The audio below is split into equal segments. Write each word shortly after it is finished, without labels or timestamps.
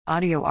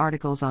Audio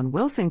articles on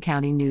Wilson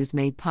County News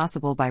made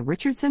possible by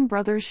Richardson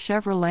Brothers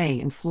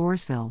Chevrolet in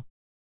Floresville.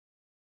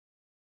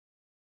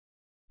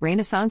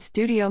 Renaissance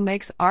Studio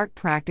makes art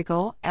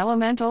practical,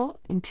 elemental,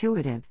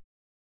 intuitive.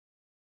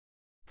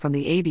 From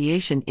the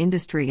aviation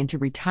industry into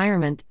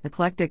retirement,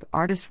 eclectic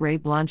artist Ray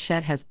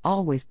Blanchette has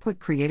always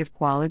put creative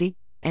quality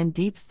and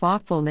deep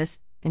thoughtfulness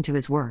into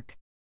his work.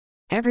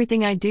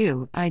 "Everything I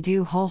do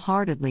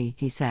wholeheartedly,"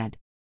 he said.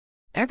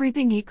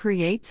 Everything he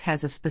creates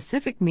has a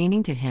specific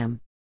meaning to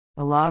him.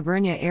 The La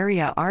Vernia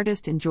area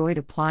artist enjoyed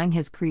applying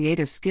his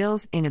creative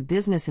skills in a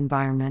business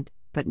environment,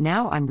 but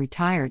now I'm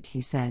retired, he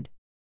said.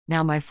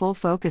 Now my full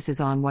focus is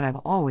on what I've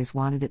always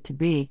wanted it to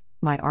be,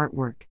 my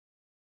artwork.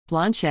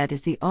 Blanchette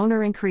is the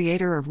owner and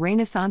creator of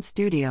Renaissance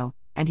Studio,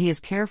 and he is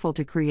careful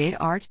to create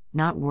art,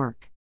 not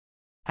work.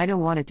 "I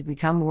don't want it to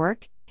become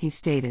work," he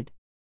stated.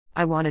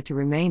 "I want it to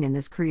remain in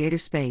this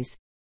creative space."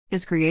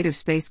 His creative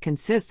space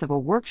consists of a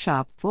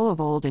workshop full of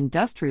old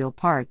industrial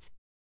parts.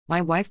 "My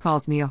wife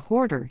calls me a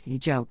hoarder," he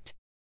joked.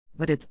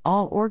 But it's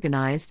all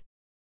organized.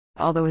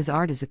 Although his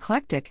art is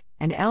eclectic,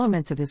 and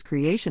elements of his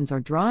creations are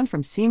drawn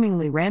from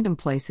seemingly random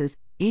places,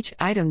 each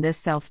item this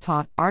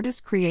self-taught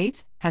artist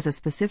creates has a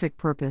specific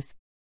purpose.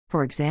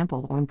 For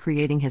example, when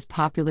creating his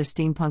popular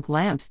steampunk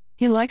lamps,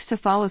 he likes to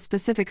follow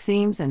specific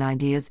themes and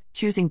ideas,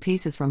 choosing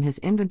pieces from his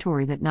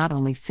inventory that not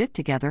only fit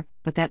together,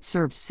 but that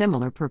serve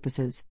similar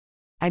purposes.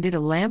 "I did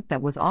a lamp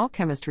that was all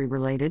chemistry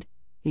related,"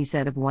 he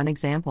said of one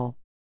example.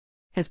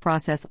 His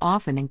process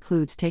often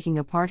includes taking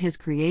apart his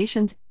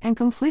creations and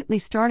completely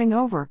starting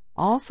over,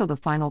 also the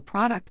final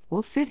product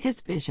will fit his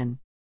vision.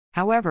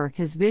 However,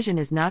 his vision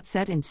is not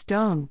set in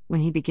stone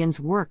when he begins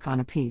work on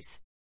a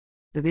piece.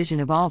 "The vision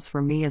evolves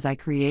for me as I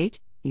create,"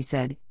 he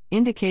said,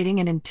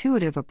 indicating an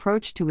intuitive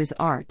approach to his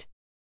art.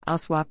 "I'll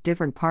swap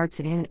different parts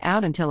in and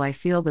out until I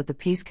feel that the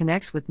piece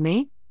connects with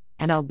me,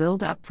 and I'll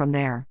build up from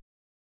there."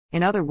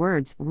 In other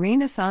words,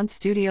 Renaissance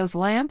Studio's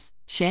lamps,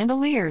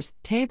 chandeliers,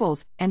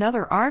 tables, and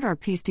other art are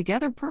pieced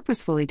together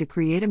purposefully to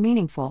create a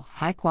meaningful,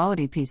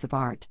 high-quality piece of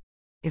art.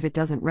 "If it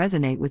doesn't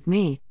resonate with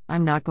me,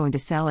 I'm not going to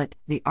sell it,"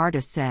 the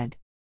artist said.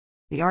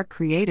 The art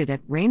created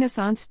at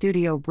Renaissance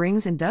Studio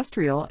brings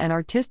industrial and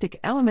artistic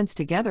elements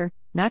together,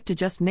 not to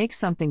just make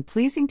something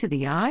pleasing to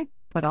the eye,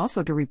 but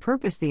also to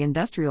repurpose the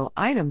industrial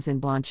items in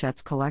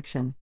Blanchette's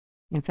collection.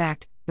 In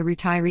fact, the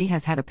retiree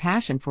has had a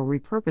passion for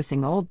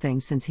repurposing old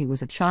things since he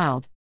was a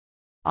child.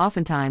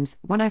 "Oftentimes,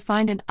 when I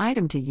find an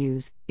item to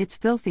use, it's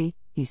filthy,"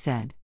 he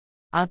said.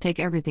 "I'll take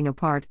everything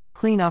apart,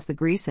 clean off the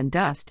grease and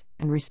dust,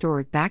 and restore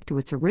it back to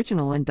its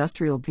original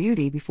industrial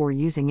beauty before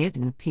using it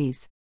in a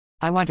piece.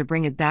 I want to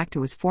bring it back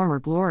to its former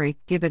glory,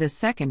 give it a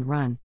second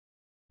run."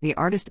 The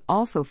artist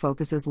also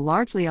focuses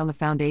largely on the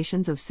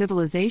foundations of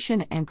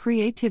civilization and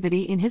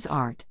creativity in his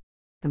art.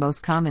 The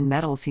most common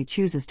metals he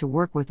chooses to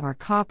work with are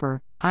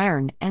copper,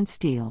 iron, and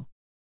steel.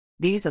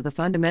 "These are the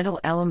fundamental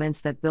elements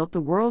that built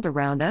the world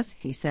around us,"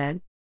 he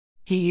said.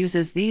 He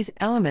uses these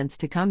elements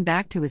to come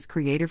back to his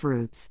creative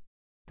roots.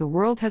 "The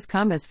world has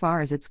come as far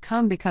as it's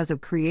come because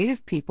of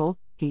creative people,"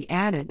 he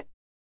added.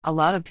 "A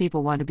lot of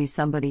people want to be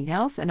somebody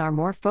else and are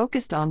more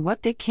focused on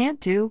what they can't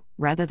do,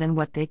 rather than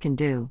what they can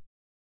do.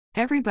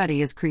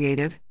 Everybody is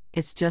creative,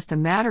 it's just a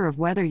matter of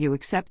whether you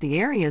accept the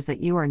areas that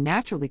you are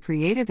naturally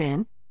creative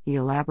in," he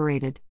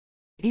elaborated.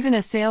 "Even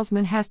a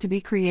salesman has to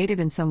be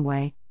creative in some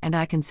way, and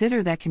I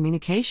consider that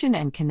communication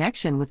and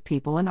connection with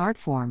people an art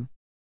form."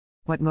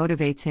 What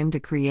motivates him to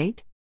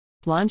create?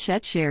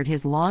 Blanchette shared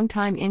his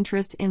longtime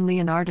interest in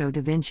Leonardo da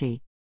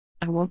Vinci.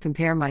 "I won't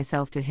compare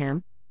myself to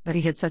him, but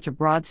he had such a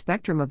broad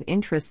spectrum of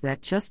interests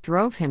that just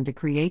drove him to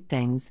create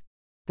things."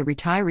 The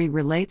retiree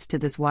relates to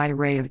this wide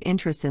array of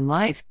interests in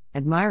life,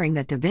 admiring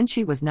that da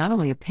Vinci was not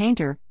only a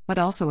painter, but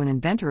also an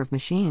inventor of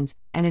machines,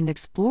 and an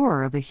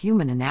explorer of the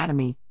human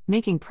anatomy,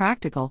 making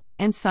practical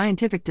and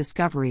scientific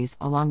discoveries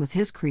along with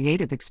his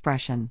creative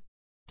expression.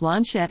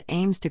 Blanchette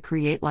aims to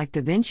create like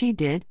da Vinci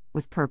did,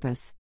 with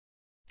purpose.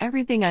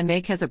 "Everything I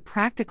make has a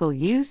practical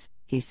use,"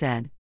 he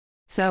said.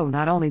 So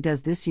not only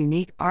does this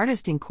unique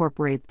artist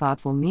incorporate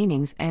thoughtful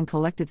meanings and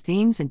collective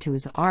themes into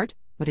his art,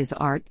 but his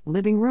art,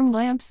 living room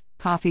lamps,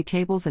 coffee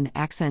tables and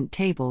accent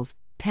tables,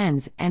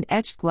 pens and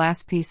etched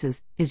glass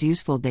pieces, is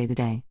useful day to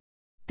day.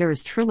 There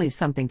is truly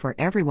something for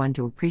everyone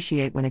to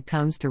appreciate when it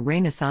comes to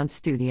Renaissance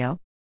Studio.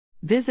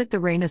 Visit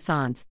the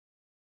Renaissance.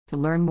 To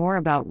learn more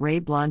about Ray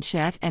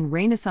Blanchette and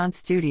Renaissance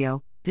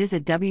Studio,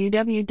 visit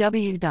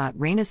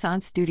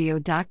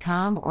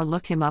www.renaissancestudio.com or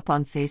look him up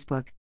on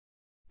Facebook.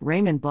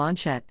 Raymond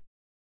Blanchette.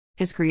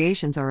 His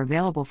creations are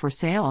available for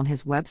sale on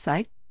his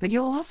website, but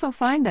you'll also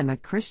find them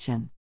at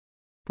Christian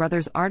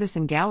Brothers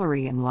Artisan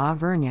Gallery in La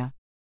Vernia.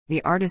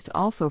 The artist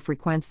also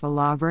frequents the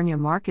La Vernia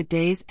Market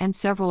Days and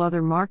several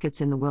other markets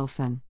in the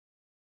Wilson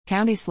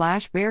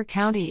County/Bexar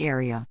County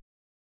area.